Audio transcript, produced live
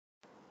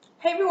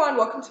Hey everyone,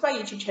 welcome to my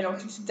YouTube channel.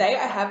 So today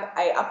I have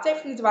an update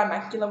from the Divine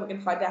Masculine. We're going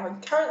to find out how I'm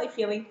currently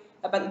feeling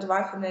about the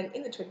Divine Feminine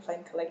in the Twin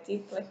Flame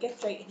Collective. Let's get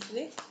straight into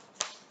this.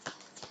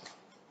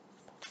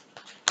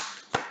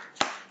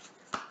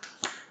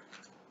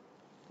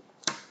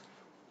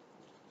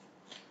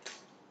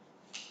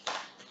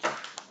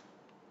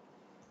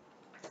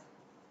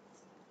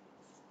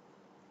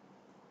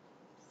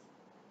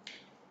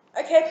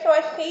 Okay, so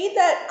I see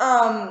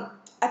that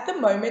at the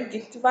moment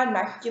this Divine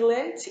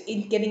Masculine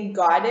is getting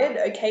guided,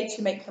 okay,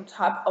 to make some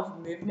type of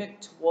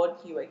movement toward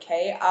you,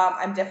 okay.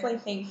 I'm definitely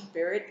seeing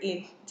Spirit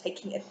is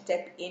taking a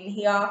step in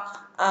here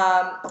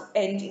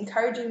and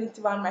encouraging this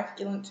Divine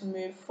Masculine to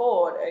move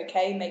forward,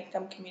 okay, make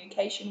some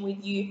communication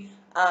with you,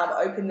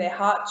 open their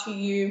heart to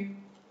you.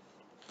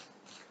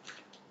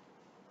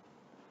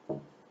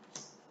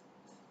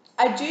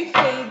 I do see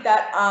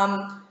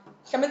that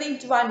some of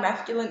these Divine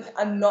Masculines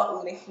are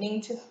not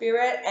listening to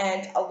Spirit,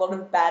 and a lot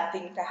of bad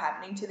things are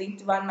happening to these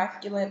Divine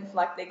Masculines,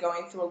 like they're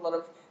going through a lot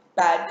of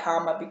bad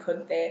karma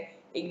because they're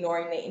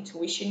ignoring their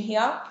intuition here.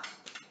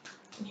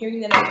 I'm hearing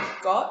the name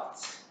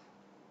Scott.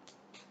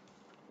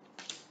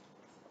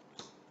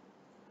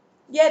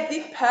 Yeah,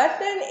 this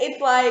person is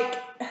like,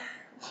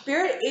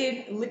 Spirit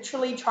is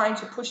literally trying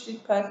to push this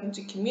person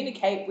to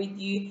communicate with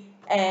you,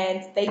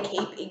 and they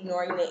keep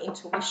ignoring their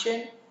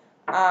intuition.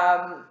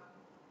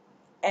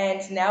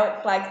 And now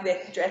it's like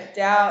they're stressed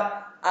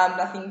out,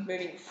 nothing's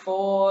moving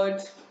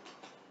forward,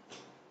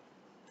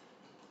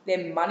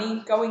 their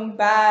money's going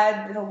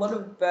bad, there's a lot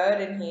of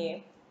burden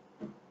here.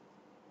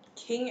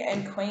 King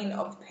and Queen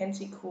of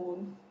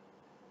Pentacles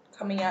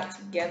coming out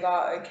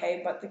together,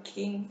 okay, but the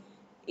King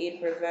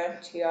is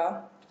reversed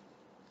here.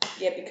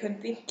 Yeah,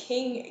 because this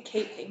King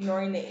keeps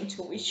ignoring their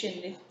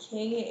intuition. This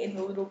King is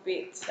a little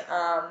bit,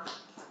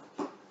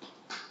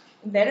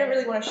 they don't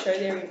really want to show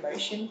their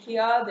emotions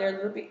here. They're a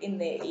little bit in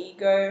their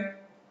ego.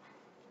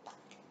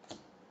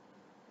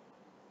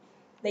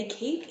 They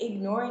keep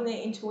ignoring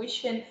their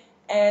intuition,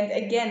 and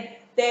again,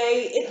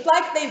 it's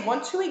like they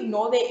want to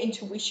ignore their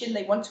intuition.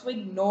 They want to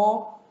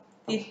ignore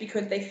this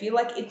because they feel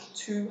like it's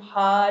too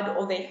hard,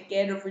 or they're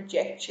scared of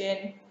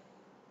rejection.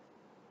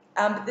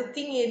 But the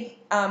thing is,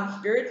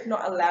 Spirit's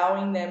not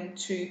allowing them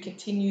to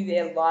continue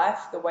their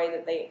life the way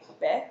that they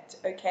expect,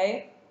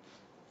 okay?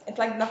 It's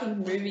like nothing's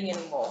moving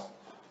anymore.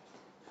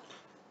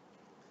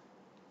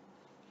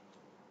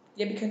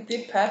 Yeah, because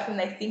this person,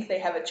 they think they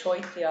have a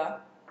choice here.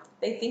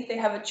 They think they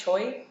have a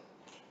choice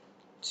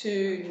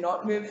to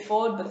not move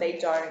forward, but they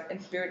don't,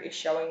 and Spirit is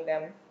showing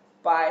them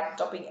by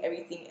stopping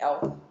everything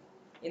else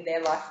in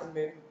their life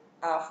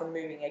from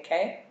moving,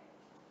 okay?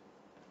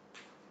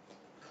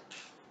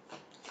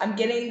 I'm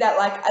getting that,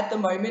 like, at the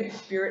moment,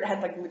 Spirit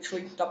has, like,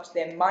 literally stopped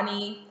their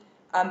money.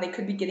 They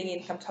could be getting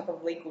in some type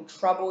of legal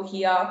trouble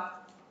here.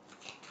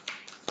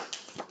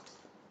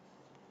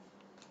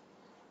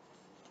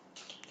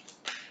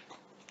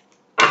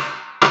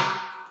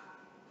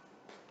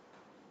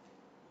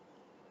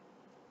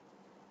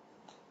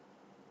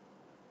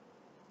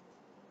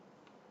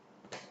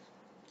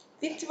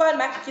 This Divine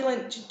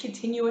Masculine just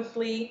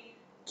continuously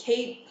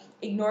keep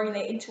ignoring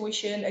their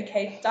intuition,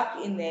 okay,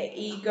 stuck in their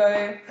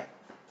ego.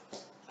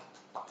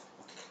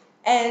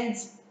 And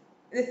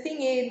the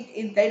thing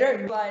is they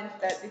don't realize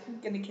that this is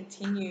going to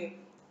continue.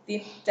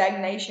 This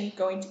stagnation is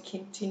going to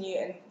continue,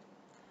 and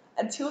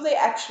until they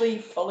actually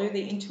follow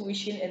their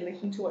intuition and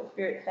listen to what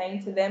Spirit's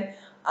saying to them,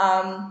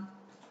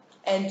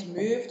 and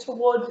move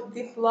towards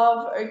this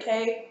love,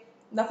 okay,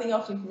 nothing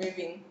else is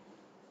moving.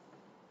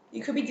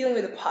 You could be dealing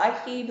with a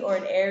Pisces or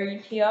an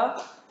Aries here.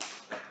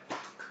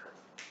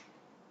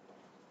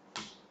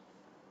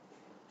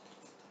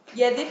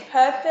 Yeah, this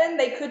person,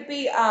 they could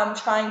be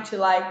trying to,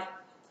 like,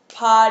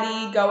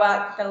 party, go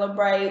out,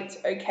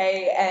 celebrate,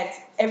 okay, and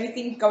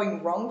everything's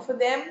going wrong for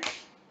them.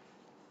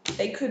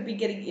 They could be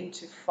getting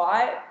into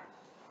fight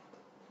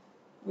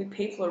with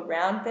people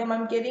around them,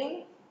 I'm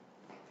getting.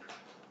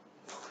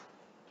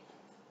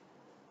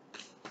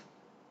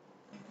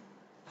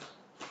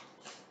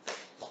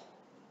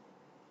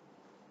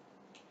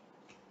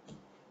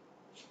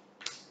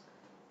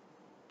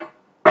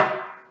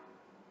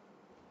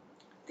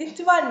 This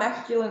Divine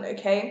Masculine,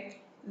 okay,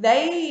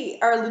 they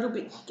are a little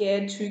bit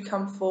scared to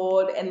come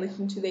forward and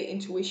listen to their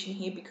intuition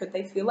here because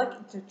they feel like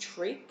it's a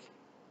trick,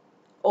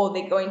 or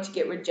they're going to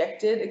get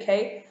rejected,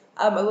 okay?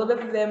 A lot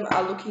of them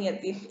are looking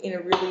at this in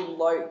a really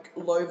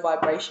low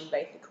vibration,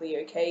 basically,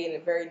 okay, in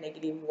a very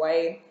negative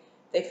way.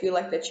 They feel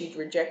like that you'd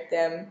reject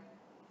them.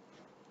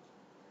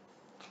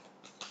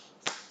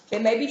 They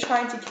may be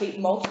trying to keep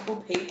multiple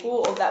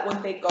people, or that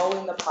was their goal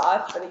in the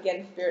past, but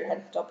again, Spirit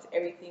had stopped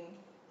everything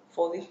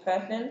for this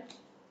person.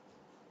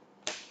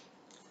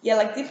 Yeah,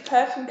 like, this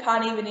person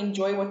can't even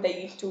enjoy what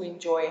they used to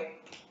enjoy.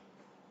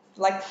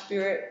 Like,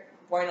 Spirit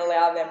won't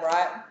allow them,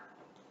 right?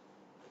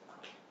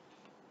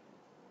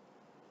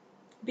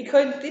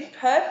 Because this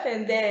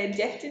person, their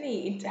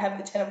destiny is to have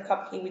the Ten of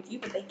Cups here with you,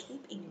 but they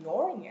keep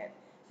ignoring it.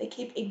 They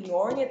keep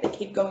ignoring it, they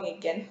keep going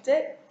against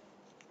it.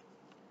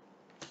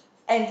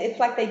 And it's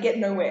like they get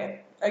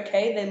nowhere,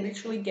 okay? They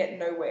literally get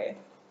nowhere.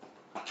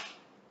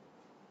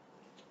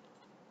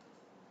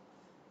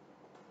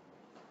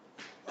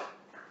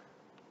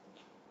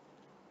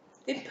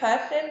 This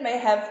person may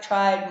have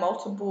tried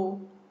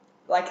multiple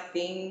like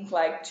things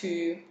like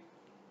to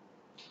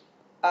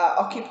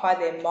occupy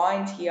their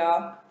mind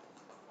here,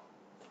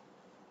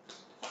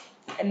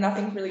 and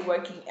nothing's really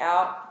working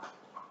out.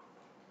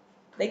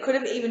 They could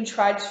have even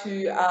tried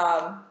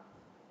to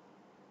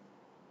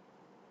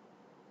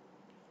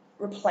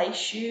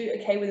replace you,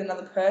 okay, with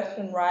another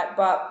person, right?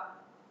 But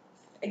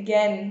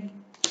again,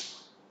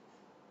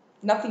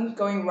 nothing's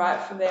going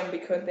right for them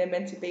because they're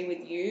meant to be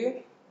with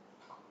you.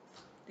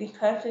 This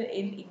person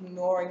is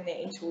ignoring their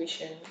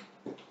intuition.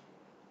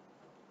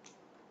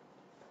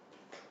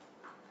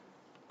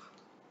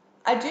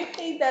 I do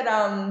think that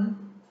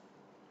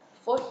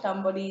for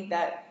somebody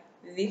that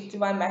this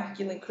divine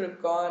masculine could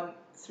have gone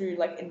through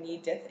like a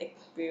near-death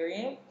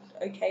experience,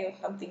 okay, or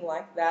something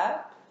like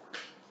that.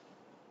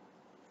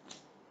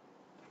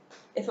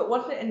 If it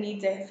wasn't a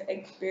near-death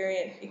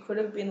experience, it could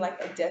have been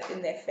like a death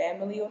in their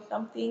family or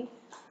something.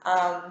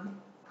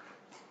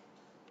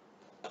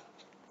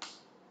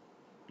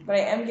 But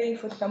I am getting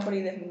for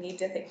somebody that's a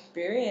near-death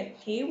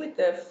experience here with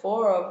the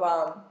Four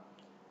of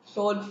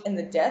Swords and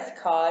the Death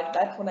card.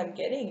 That's what I'm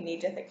getting,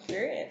 near-death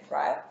experience,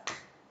 right?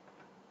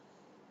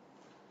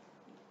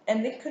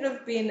 And this could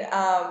have been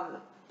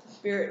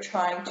Spirit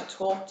trying to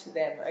talk to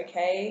them,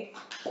 okay?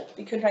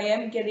 Because I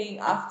am getting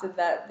after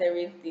that there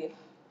is the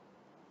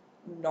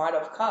Knight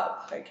of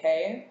Cups,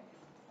 okay?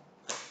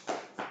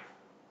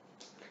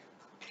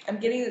 I'm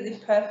getting that this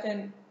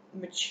person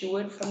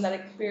matured from that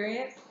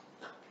experience.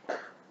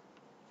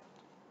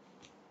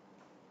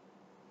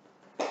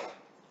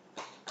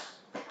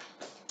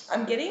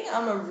 I'm getting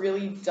a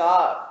really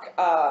dark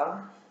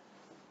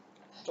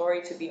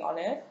story, to be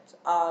honest,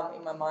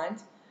 in my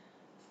mind.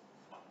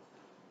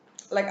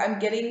 Like, I'm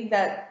getting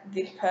that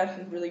this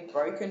person's really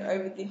broken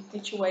over this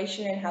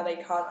situation and how they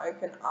can't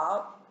open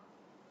up.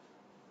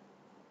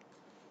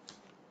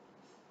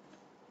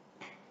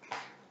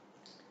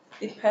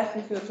 This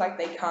person feels like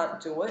they can't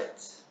do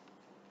it.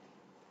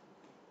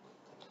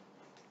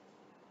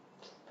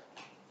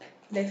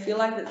 They feel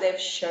like that they've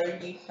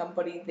shown you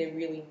somebody they're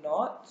really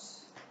not.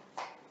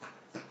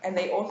 And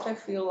they also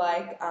feel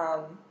like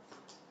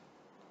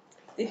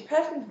this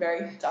person's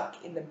very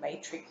stuck in the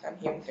matrix. I'm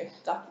hearing they're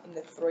stuck in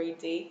the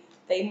 3D.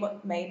 They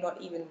may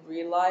not even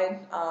realize,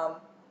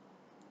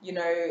 you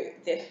know,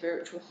 their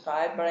spiritual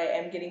side, but I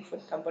am getting for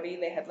somebody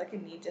they had like a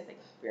near-death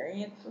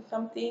experience or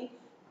something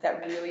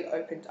that really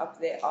opened up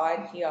their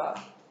eyes here.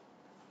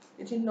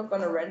 This is not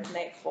going to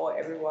resonate for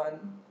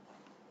everyone.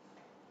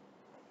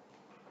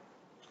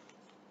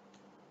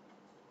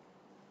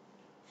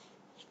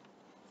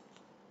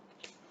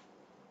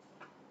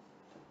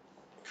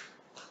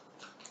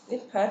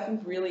 This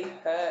person's really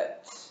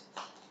hurt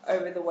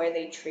over the way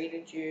they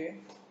treated you.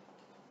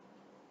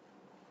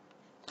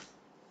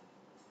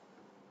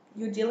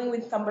 You're dealing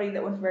with somebody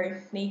that was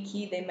very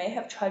sneaky. They may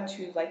have tried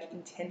to like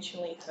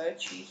intentionally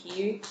hurt you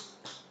here.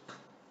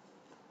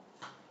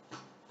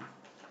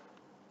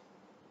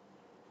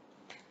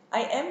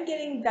 I am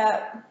getting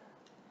that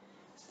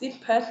this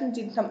person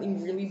did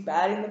something really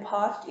bad in the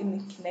past in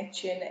this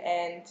connection,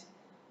 and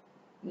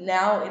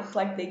now it's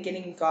like they're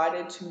getting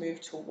guided to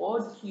move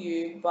towards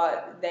you,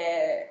 but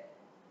they're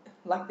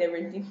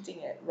resisting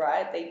it,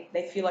 right?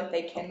 They feel like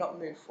they cannot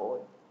move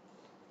forward.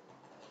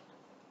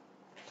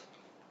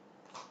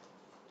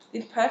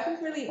 This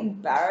person's really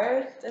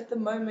embarrassed at the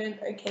moment,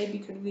 okay,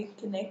 because of this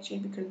connection,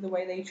 because of the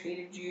way they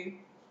treated you.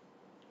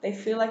 They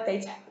feel like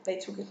they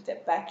took a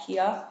step back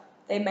here.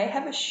 They may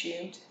have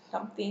assumed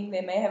something.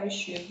 They may have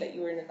assumed that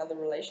you were in another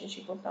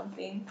relationship or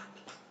something.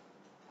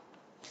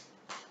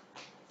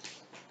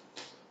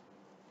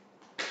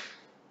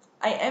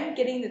 I am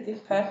getting that this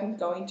person's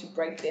going to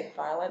break their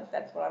silence.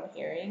 That's what I'm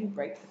hearing,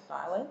 break the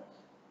silence.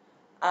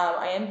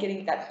 I am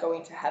getting that's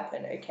going to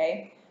happen,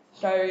 okay?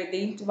 So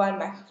these divine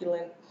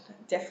masculines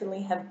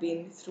definitely have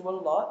been through a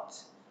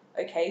lot,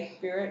 okay?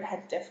 Spirit has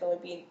definitely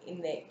been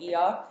in their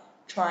ear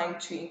trying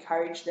to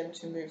encourage them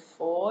to move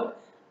forward.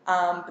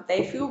 But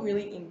they feel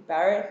really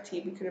embarrassed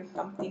here because of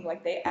something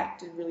like they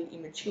acted really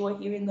immature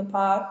here in the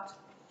past.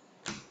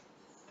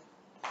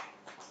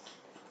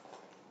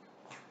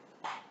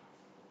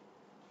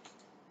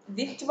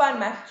 This divine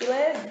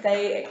masculine,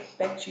 they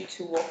expect you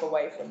to walk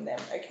away from them,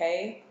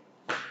 okay?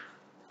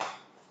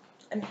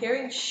 I'm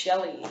hearing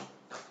Shelly.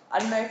 I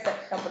don't know if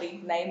that's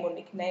somebody's name or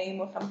nickname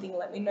or something.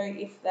 Let me know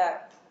if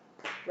that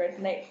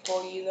resonates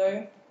for you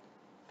though.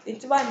 This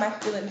divine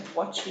masculine's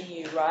watching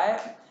you, right?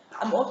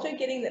 I'm also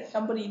getting that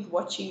somebody's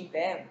watching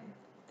them.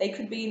 They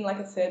could be in like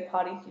a third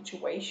party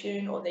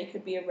situation, or they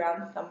could be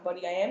around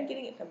somebody. I am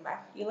getting it's a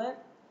masculine.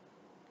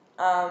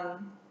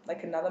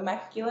 Like another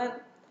masculine.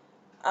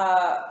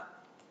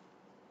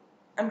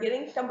 I'm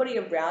getting somebody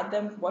around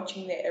them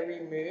watching their every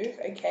move,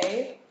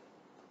 okay?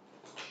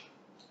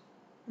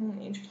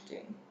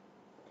 Interesting.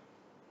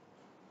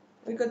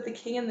 We've got the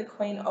King and the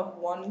Queen of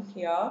Wands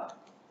here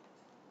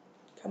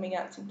coming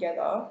out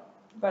together,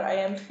 but I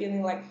am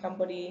feeling like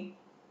somebody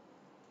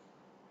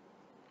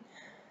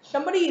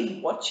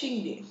is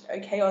watching this,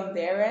 okay, on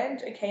their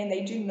end, okay, and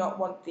they do not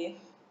want this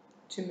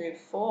to move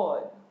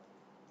forward.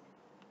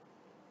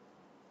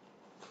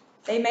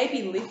 They may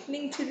be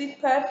listening to this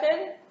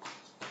person.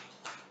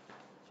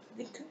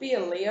 This could be a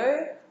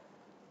Leo.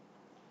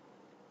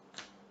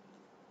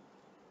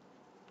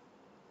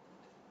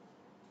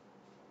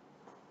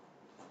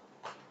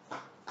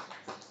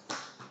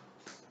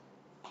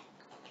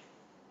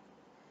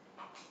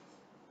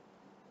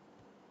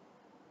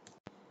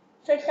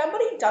 So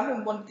somebody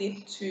doesn't want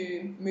this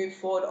to move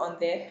forward on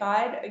their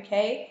side,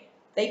 okay?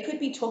 They could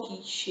be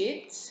talking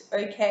shit,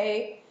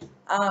 okay?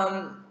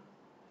 I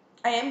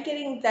am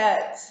getting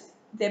that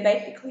they're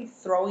basically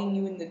throwing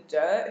you in the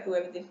dirt,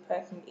 whoever this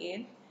person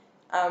is,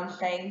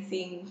 saying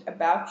things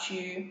about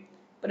you,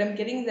 but I'm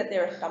getting that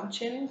they're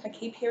assumptions. I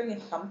keep hearing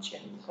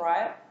assumptions,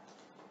 right?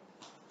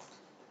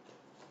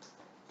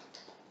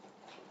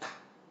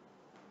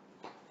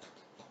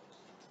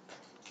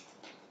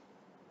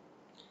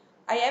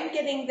 I am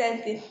getting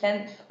that this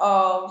sense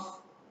of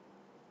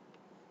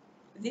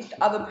this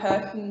other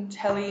person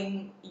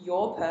telling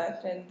your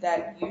person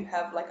that you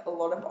have like a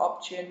lot of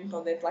options,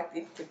 or there's like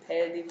this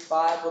competitive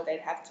vibe, or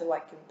they'd have to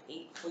like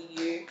compete for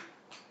you.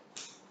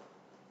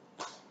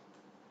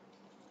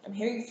 I'm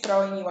hearing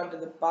throwing you under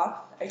the bus,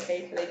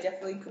 okay, so they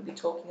definitely could be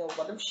talking a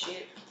lot of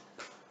shit.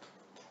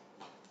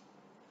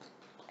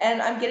 And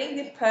I'm getting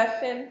this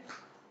person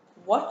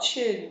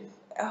watching,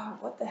 oh,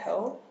 what the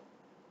hell?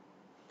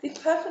 This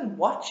person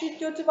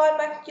watches your divine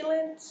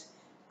masculines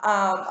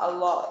a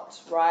lot,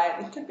 right?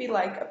 It could be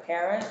like a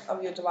parent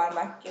of your divine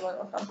masculine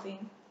or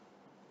something.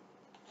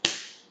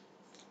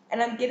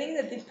 And I'm getting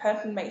that this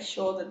person makes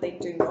sure that they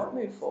do not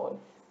move forward.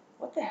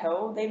 What the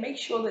hell? They make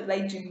sure that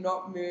they do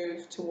not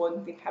move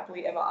towards this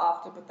happily ever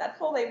after, but that's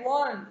all they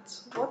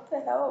want. What the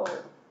hell?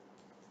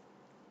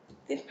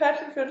 This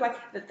person feels like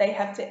that they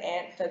have to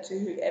answer to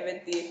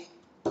whoever this.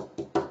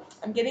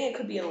 I'm getting it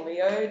could be a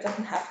Leo. It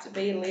doesn't have to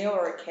be a Leo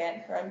or a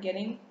Cancer. I'm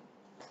getting.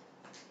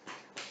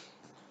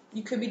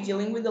 You could be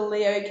dealing with a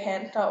Leo,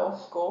 Cancer, or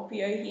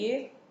Scorpio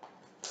here.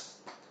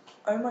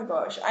 Oh my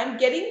gosh. I'm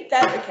getting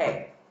that.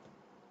 Okay.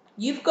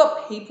 You've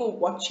got people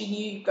watching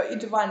you. You've got your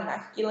divine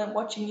masculine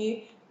watching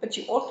you, but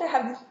you also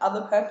have this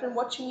other person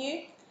watching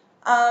you.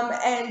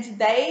 And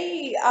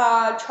they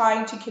are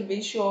trying to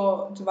convince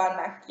your divine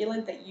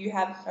masculine that you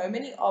have so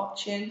many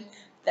options,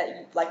 that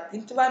you, like,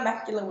 this divine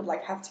masculine would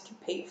like have to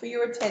compete for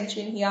your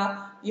attention here.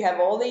 You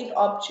have all these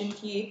options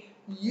here.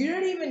 You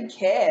don't even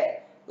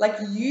care. Like,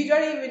 you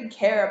don't even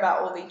care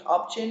about all these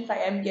options. I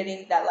am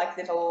getting that like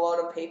there's a lot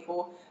of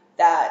people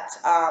that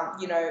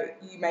you know,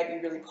 you may be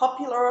really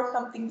popular or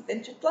something, but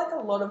there's just like a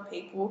lot of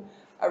people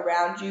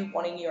around you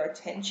wanting your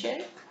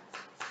attention.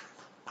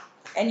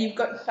 And you've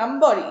got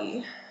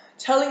somebody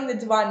telling the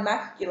divine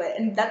masculine,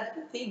 and that's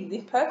the thing,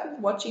 this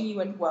person's watching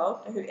you as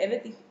well, so whoever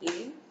this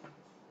is,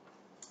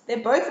 they're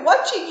both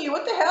watching you.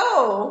 What the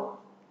hell?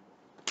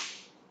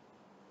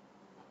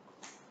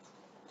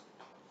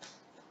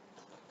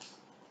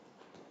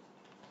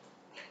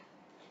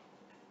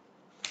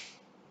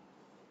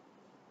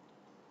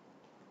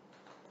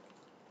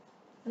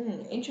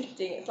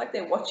 Interesting. It's like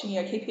they're watching you.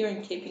 I keep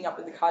hearing Keeping Up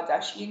with the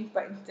Kardashians,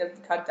 but instead of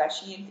the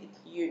Kardashians, it's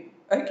you.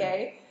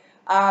 Okay.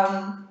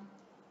 Um,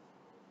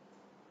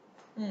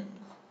 hmm.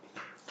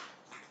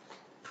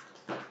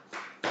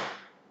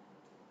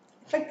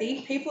 It's like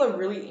these people are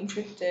really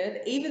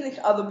interested, even this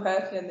other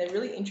person, they're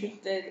really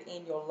interested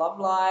in your love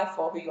life,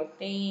 or who you're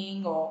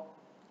seeing, or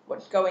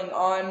what's going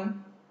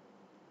on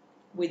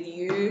with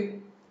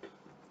you.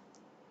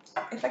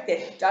 It's like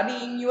they're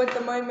studying you at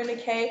the moment,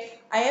 okay?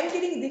 I am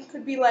getting, this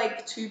could be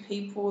like two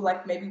people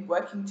like maybe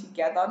working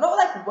together. Not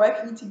like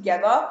working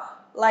together,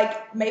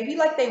 like maybe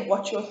like they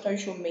watch your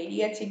social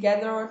media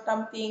together or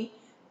something.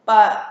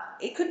 But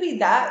it could be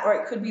that, or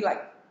it could be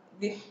like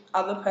this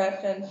other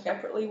person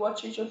separately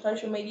watches your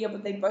social media,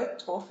 but they both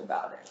talk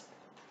about it.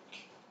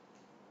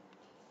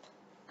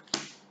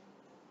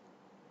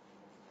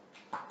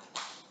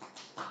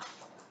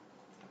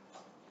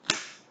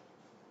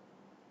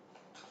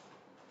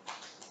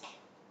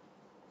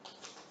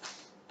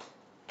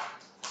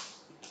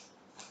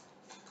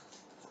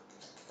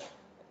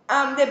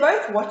 They're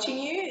both watching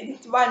you,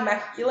 this divine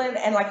masculine,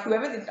 and like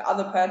whoever this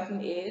other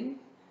person is.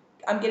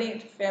 I'm getting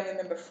it to family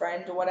member,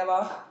 friend, or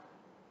whatever.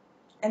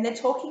 And they're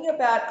talking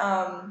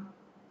about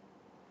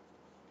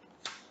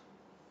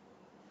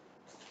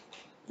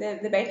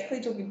they're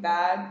basically talking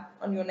bad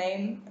on your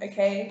name,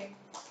 okay?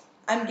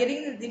 I'm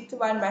getting the this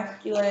divine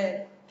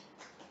masculine.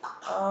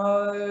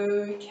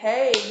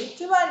 Okay, this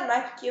divine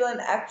masculine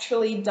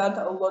actually does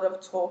a lot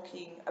of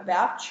talking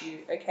about you,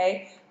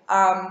 okay?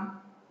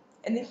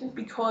 And this is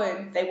because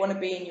they want to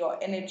be in your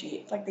energy.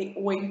 It's like they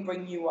always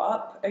bring you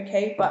up,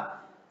 okay? But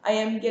I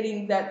am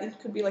getting that this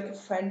could be like a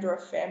friend or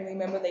a family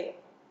member.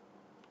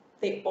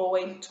 They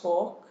always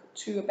talk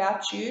to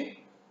about you,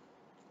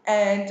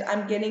 and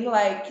I'm getting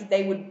like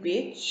they would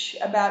bitch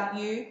about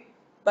you,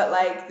 but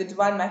like the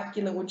divine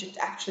masculine would just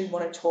actually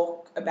want to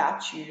talk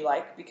about you,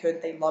 like because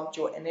they loved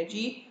your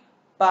energy,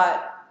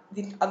 but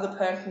this other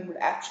person would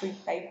actually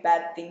say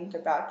bad things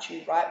about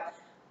you, right?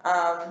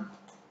 Um,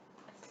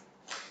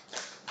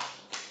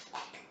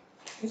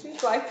 this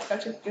is like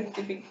such a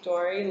specific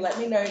story. Let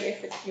me know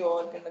if it's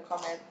yours in the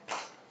comments.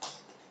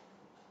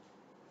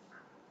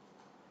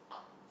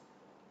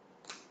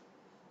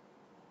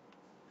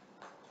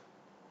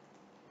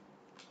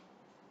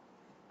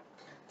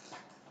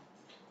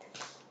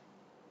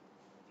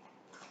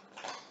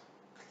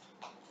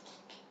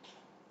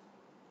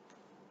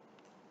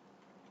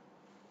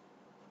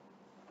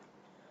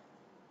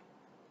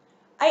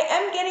 I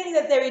am getting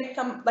that there is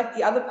some, like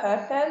the other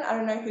person, I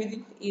don't know who this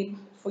is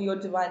for your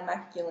divine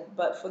masculine,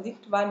 but for this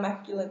divine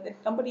masculine, there's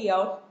somebody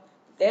else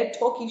they're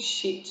talking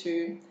shit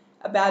to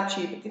about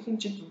you, but this is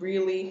just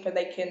really so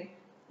they can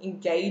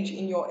engage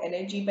in your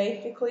energy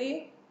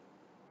basically.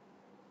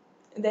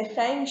 They're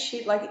saying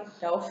shit like it's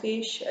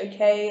selfish,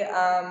 okay?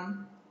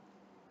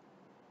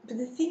 But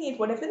the thing is,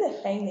 whatever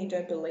they're saying, they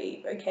don't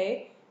believe,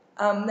 okay?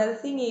 Now the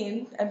thing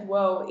is, as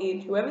well,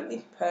 is whoever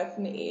this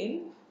person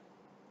is,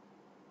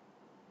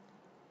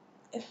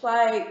 it's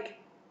like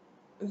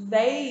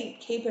they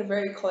keep a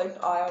very close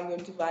eye on your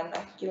divine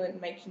masculine,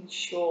 making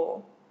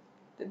sure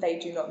that they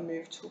do not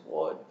move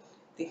toward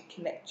this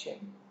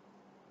connection.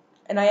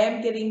 And I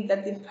am getting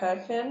that this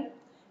person,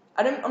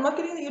 I'm not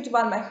getting that your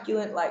divine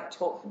masculine like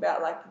talks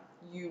about like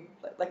you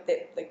like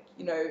that like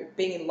you know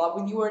being in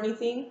love with you or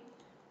anything,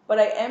 but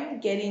I am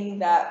getting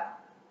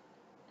that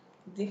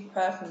this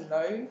person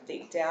knows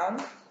deep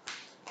down,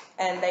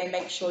 and they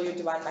make sure your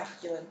divine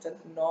masculine does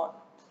not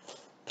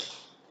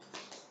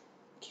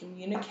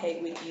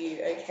communicate with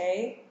you,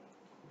 okay?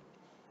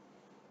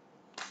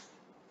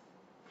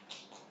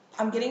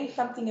 I'm getting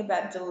something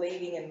about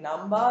deleting a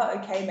number,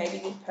 okay? Maybe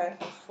this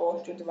person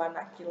forced your divine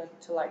masculine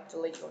to like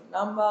delete your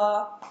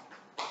number.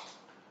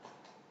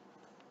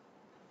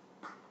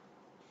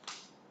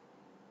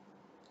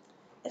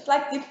 It's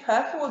like this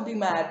person would be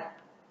mad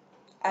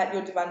at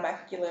your divine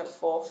masculine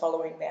for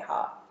following their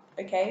heart,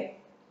 okay?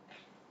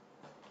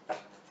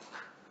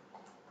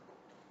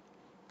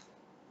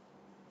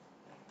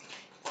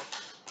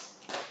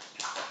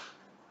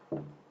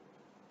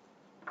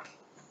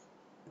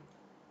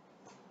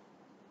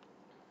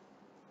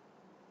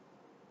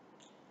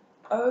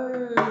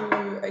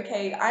 Oh,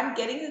 okay. I'm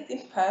getting that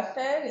this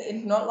person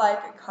is not like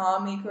a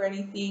karmic or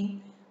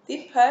anything.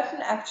 This person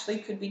actually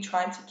could be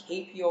trying to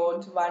keep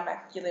your divine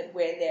masculine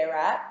where they're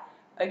at.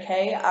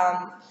 Okay,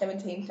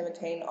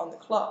 17:17 on the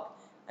clock.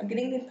 I'm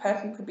getting this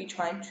person could be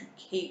trying to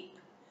keep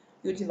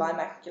your divine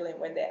masculine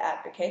where they're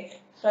at. Okay,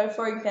 so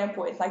for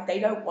example, it's like they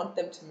don't want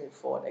them to move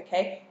forward.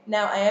 Okay,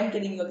 now I am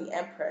getting you're the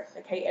empress.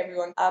 Okay,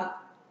 everyone.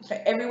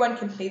 So everyone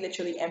can see that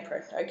you're the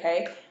empress.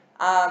 Okay,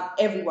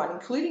 everyone,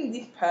 including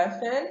this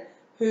person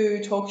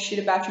who talk shit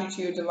about you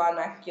to your divine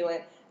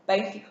masculine,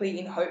 basically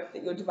in hopes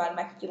that your divine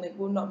masculine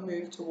will not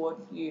move towards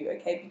you,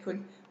 okay?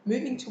 Because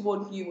moving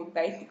towards you would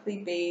basically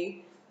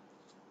be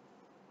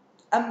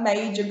a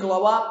major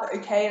glow up,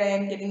 okay? And I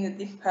am getting that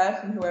this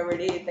person, whoever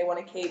it is, they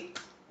want to keep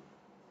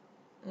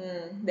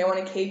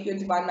your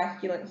divine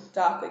masculine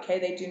stuck, okay?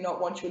 They do not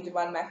want your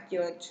divine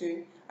masculine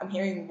to, I'm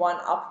hearing, one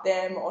up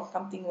them or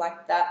something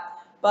like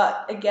that.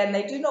 But again,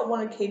 they do not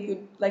want to keep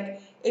you,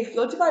 like, if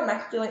your divine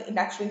masculine is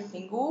actually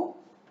single,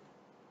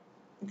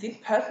 this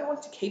person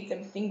wants to keep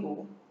them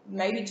single,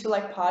 maybe to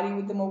like party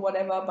with them or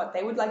whatever, but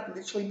they would like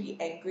literally be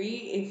angry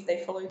if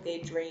they followed their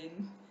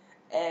dreams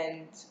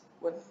and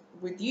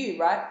with you,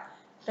 right?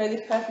 So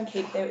this person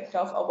keeps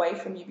themselves away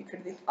from you because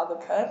of this other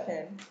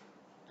person.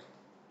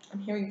 I'm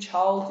hearing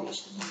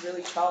childish. This is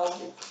really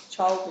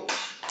childish.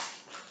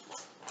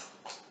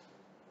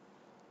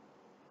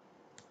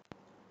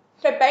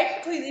 So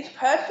basically, this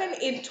person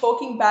is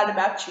talking bad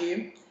about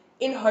you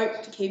in hopes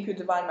to keep your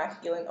divine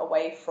masculine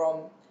away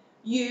from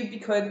you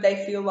because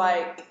they feel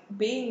like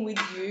being with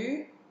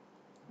you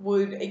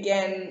would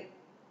again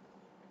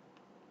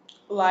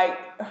like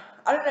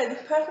I don't know,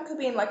 this person could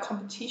be in like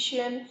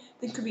competition,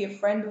 this could be a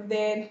friend of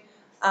theirs.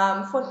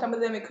 For some of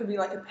them it could be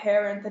like a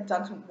parent that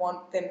doesn't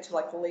want them to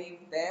like leave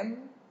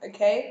them,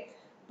 okay?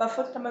 But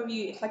for some of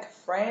you it's like a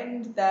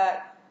friend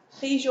that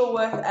sees your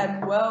worth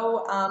as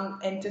well,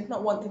 and does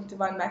not want the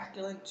divine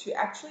masculine to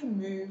actually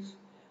move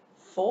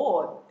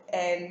forward.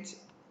 And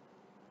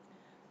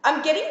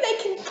I'm getting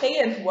they can see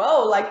as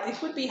well, like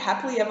this would be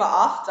happily ever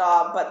after,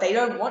 but they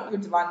don't want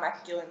your divine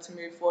masculine to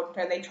move forward,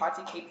 so they try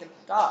to keep them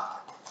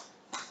stuck.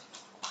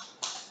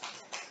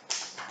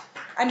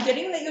 I'm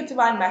getting that your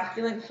divine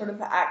masculine sort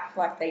of acts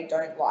like they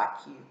don't like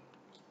you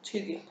to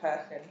this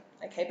person,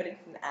 okay, but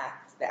it's an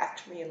act. They're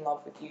actually in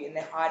love with you and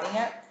they're hiding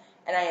it.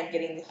 And I am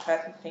getting this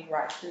person seeing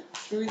right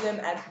through them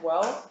as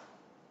well,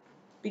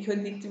 because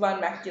this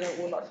divine masculine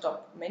will not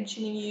stop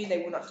mentioning you,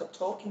 they will not stop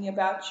talking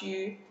about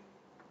you.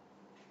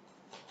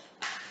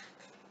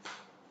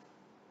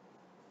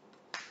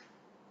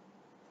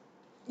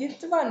 This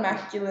divine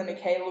masculine,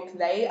 okay, look,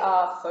 they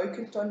are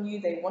focused on you,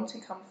 they want to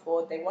come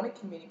forward, they want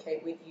to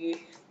communicate with you,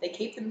 they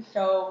keep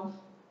themselves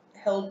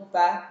held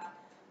back,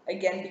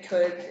 again,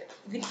 because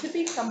this could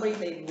be somebody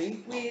they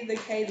live with,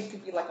 okay, this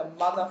could be like a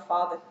mother,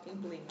 father,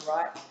 sibling,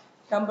 right?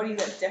 Somebody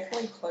that's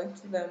definitely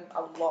close to them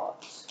a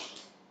lot.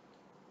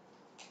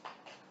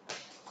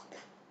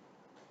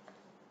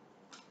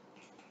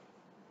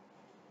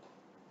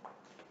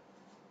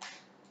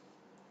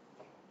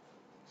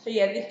 So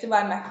yeah, this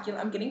divine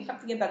masculine, I'm getting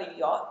something about a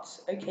yacht,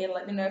 okay,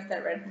 let me know if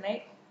that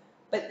resonates.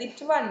 But this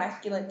divine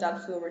masculine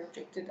does feel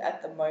restricted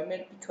at the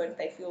moment because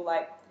they feel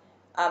like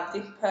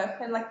this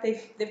person, like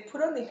they've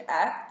put on this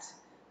act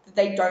that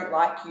they don't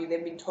like you.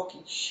 They've been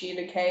talking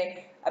shit,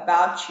 okay,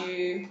 about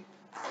you.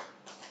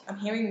 I'm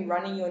hearing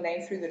running your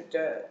name through the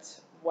dirt.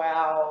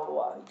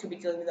 Wow, you could be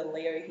dealing with a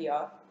Leo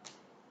here.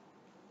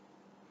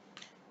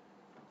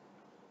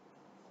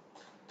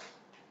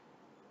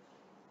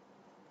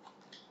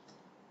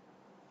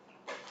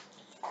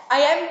 I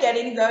am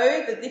getting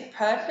though that this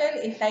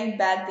person is saying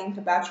bad things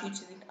about you to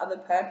this other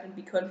person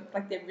because it's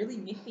like they're really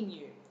missing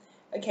you.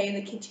 Okay, and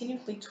they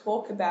continuously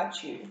talk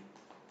about you.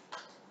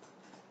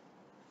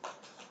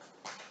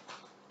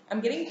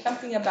 I'm getting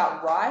something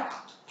about rice.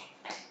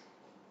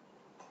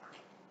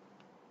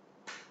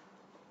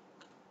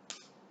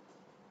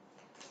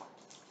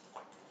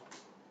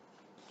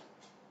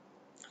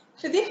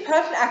 So this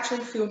person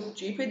actually feels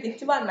stupid. This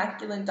divine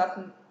masculine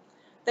doesn't.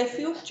 They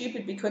feel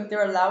stupid because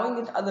they're allowing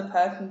this other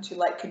person to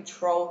like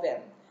control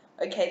them.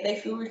 Okay, they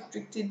feel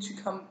restricted to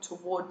come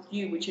towards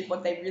you, which is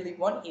what they really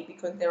want here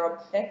because they're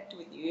obsessed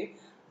with you.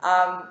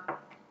 Um,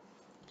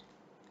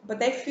 but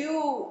they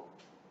feel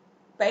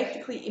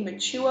basically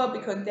immature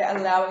because they're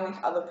allowing this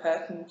other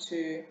person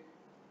to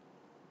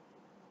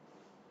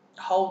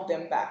hold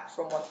them back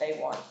from what they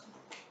want.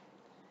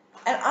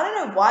 And I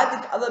don't know why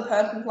this other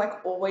person's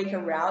like always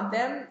around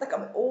them. Like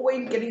I'm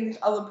always getting this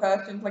other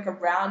person like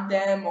around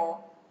them or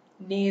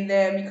near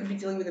them. You could be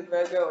dealing with a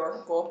Virgo or a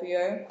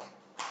Scorpio.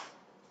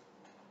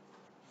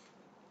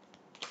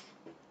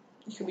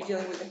 You could be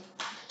dealing with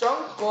a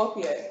strong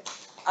Scorpio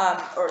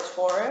or a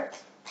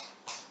Taurus.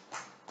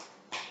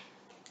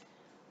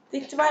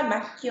 This divine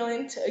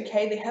masculine,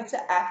 okay, they have to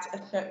act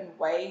a certain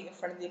way in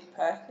front of this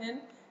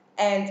person,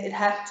 and it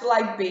has to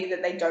like be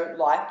that they don't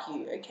like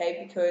you,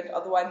 okay, because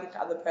otherwise this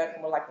other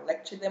person will like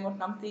lecture them or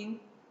something,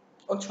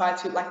 or try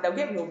to like they'll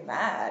get real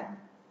mad,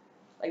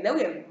 like they'll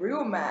get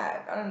real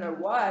mad. I don't know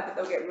why, but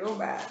they'll get real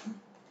mad.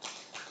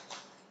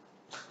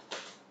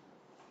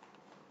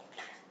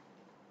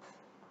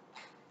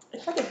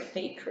 It's like a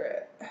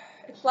secret.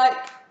 It's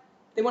like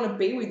they want to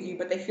be with you,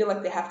 but they feel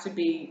like they have to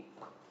be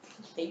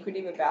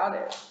secretive about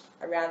it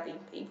around these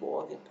people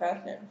or this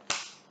person.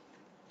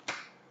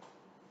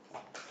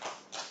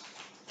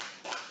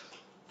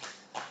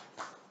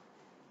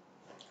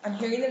 I'm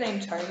hearing the name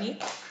Tony.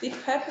 This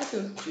person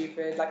feels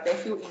stupid, like they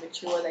feel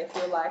immature, they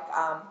feel like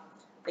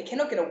they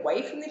cannot get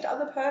away from this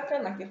other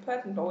person, like this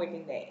person's always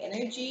in their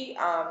energy,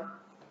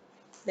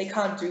 they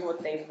can't do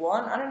what they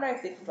want. I don't know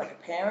if this is like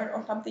a parent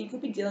or something. You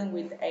could be dealing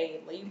with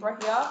a Libra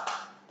here.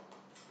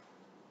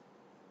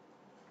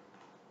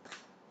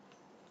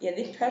 Yeah,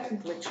 this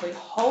person's literally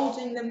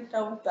holding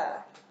themselves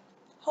back.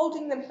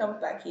 Holding themselves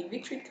back here.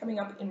 Victory's coming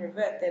up in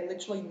reverse. They're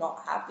literally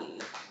not happy.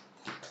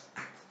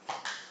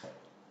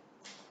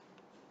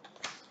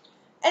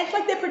 And it's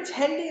like they're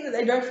pretending that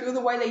they don't feel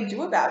the way they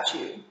do about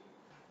you.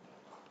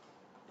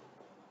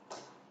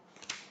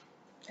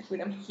 It's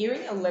weird. I'm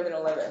hearing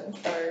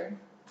 1111, so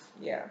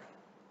yeah.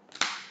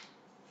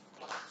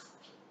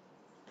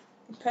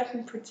 The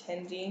person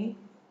pretending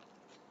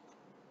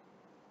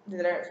that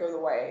they don't feel the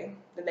way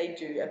that they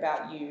do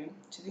about you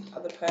to this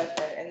other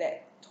person and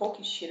that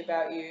talking shit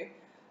about you,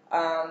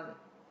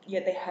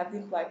 yet they have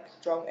this like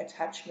strong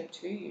attachment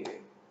to you.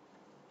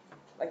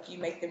 Like you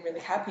make them really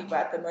happy, but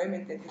at the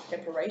moment there's this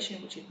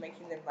separation which is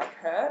making them like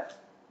hurt.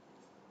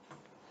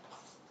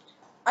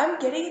 I'm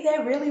getting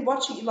they're really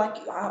watching you, like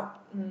I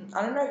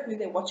don't know who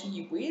they're watching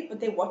you with, but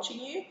they're watching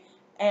you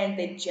and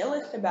they're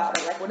jealous about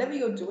it. Like whatever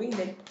you're doing,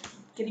 they're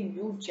getting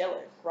real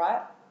jealous,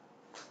 right?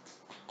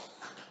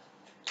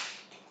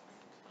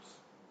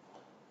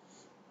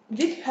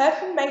 This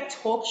person may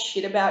talk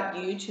shit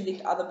about you to this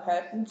other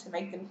person to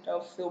make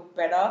themselves feel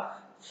better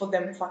for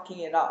them fucking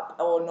it up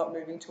or not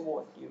moving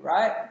towards you,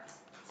 right?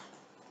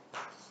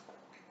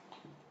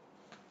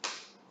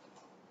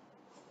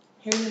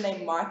 Hearing the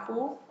name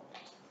Michael.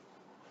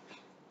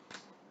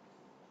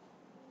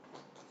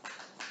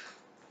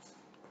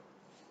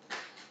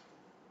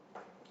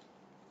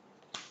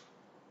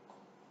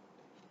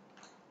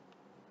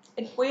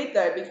 It's weird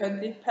though because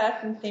this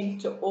person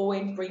seems to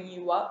always bring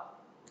you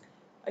up,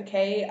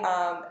 okay?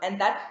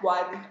 And that's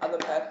why this other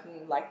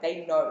person, like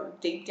they know,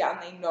 deep down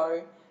they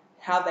know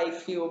how they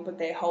feel, but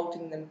they're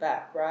holding them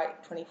back,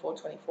 right?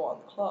 24:24 on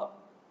the clock.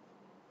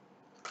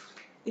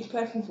 This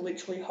person's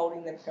literally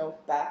holding themselves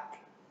back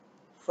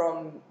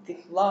from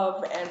this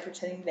love and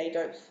pretending they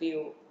don't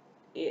feel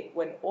it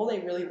when all they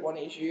really want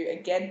is you.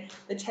 Again,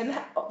 the ten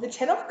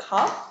of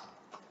cups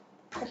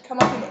has come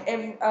up in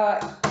every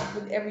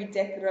with every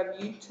deck that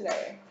I've used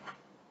today.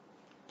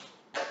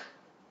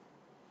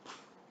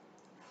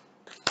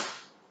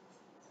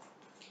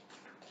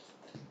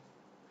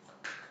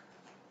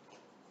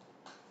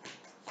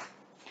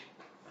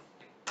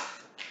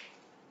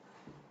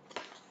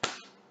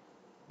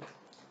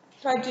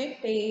 So I do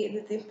see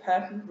that this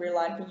person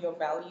realizing your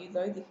value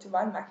though, this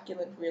divine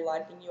masculine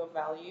realizing your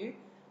value.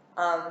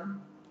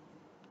 I'm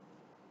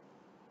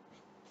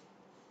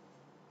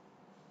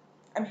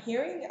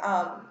hearing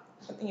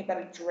something about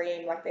a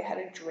dream, like they had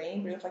a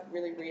dream, but it was like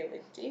really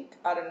realistic.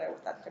 I don't know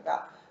what that's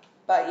about,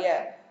 but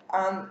yeah,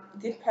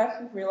 this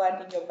person's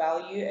realizing your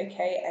value,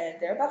 okay, and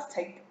they're about to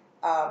take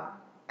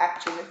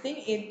action. The thing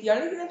is, the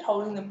only thing that's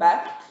holding them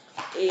back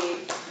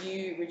is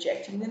you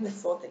rejecting them, the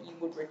thought that you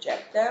would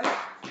reject them.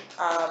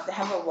 They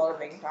have a lot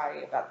of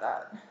anxiety about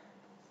that.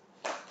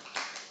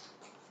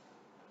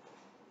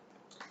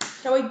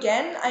 So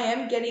again, I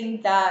am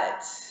getting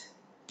that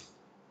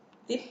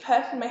this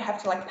person may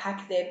have to like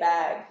pack their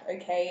bag,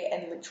 okay,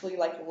 and literally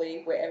like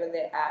leave wherever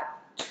they're at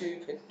to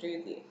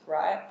pursue this,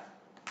 right?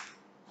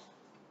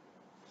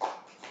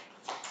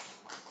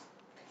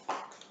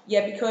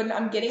 Yeah, because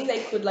I'm getting they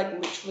could like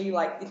literally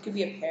like this could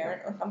be a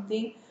parent or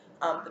something,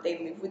 but they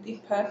live with this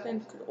person.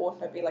 Could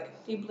also be like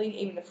a sibling,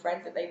 even a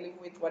friend that they live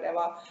with,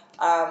 whatever.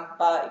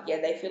 But yeah,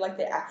 they feel like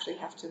they actually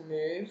have to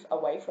move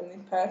away from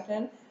this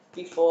person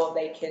before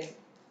they can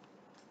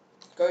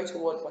go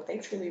towards what they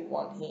truly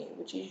want here,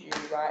 which is you,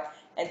 right?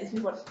 And this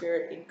is what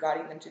spirit is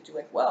guiding them to do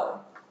as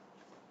well.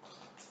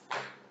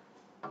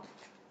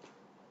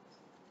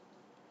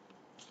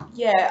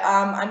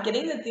 Yeah, I'm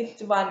getting that this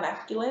divine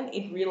masculine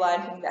is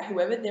realizing that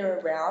whoever they're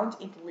around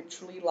is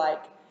literally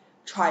like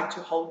trying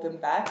to hold them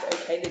back,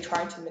 okay? They're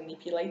trying to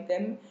manipulate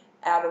them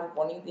out of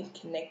wanting this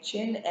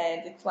connection,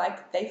 and it's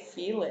like they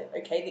feel it,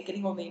 okay? They're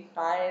getting all these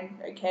signs,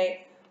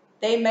 okay?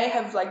 They may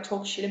have like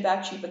talked shit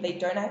about you, but they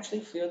don't actually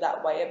feel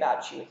that way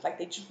about you. It's like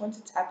they just want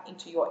to tap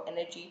into your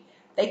energy.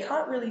 They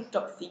can't really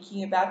stop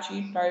thinking about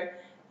you, so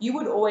you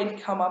would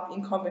always come up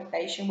in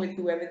conversation with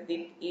whoever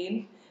this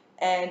is,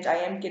 and I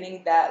am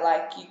getting that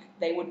like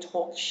they would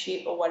talk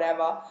shit or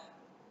whatever,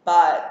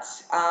 but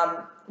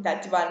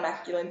that divine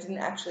masculine didn't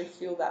actually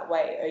feel that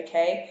way,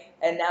 okay?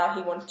 And now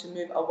he wants to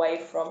move away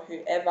from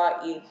whoever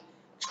is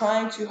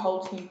trying to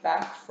hold him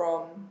back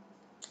from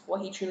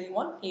what he truly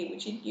wants here,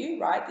 which is you,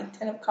 right? The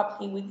Ten of Cups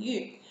here with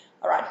you.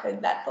 Alright, so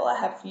that's all I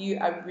have for you.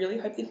 I really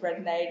hope this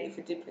resonated. If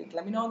it did, please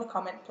let me know in the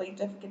comments. Please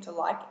don't forget to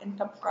like and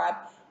subscribe,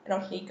 and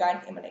I'll see you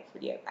guys in my next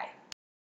video. Bye.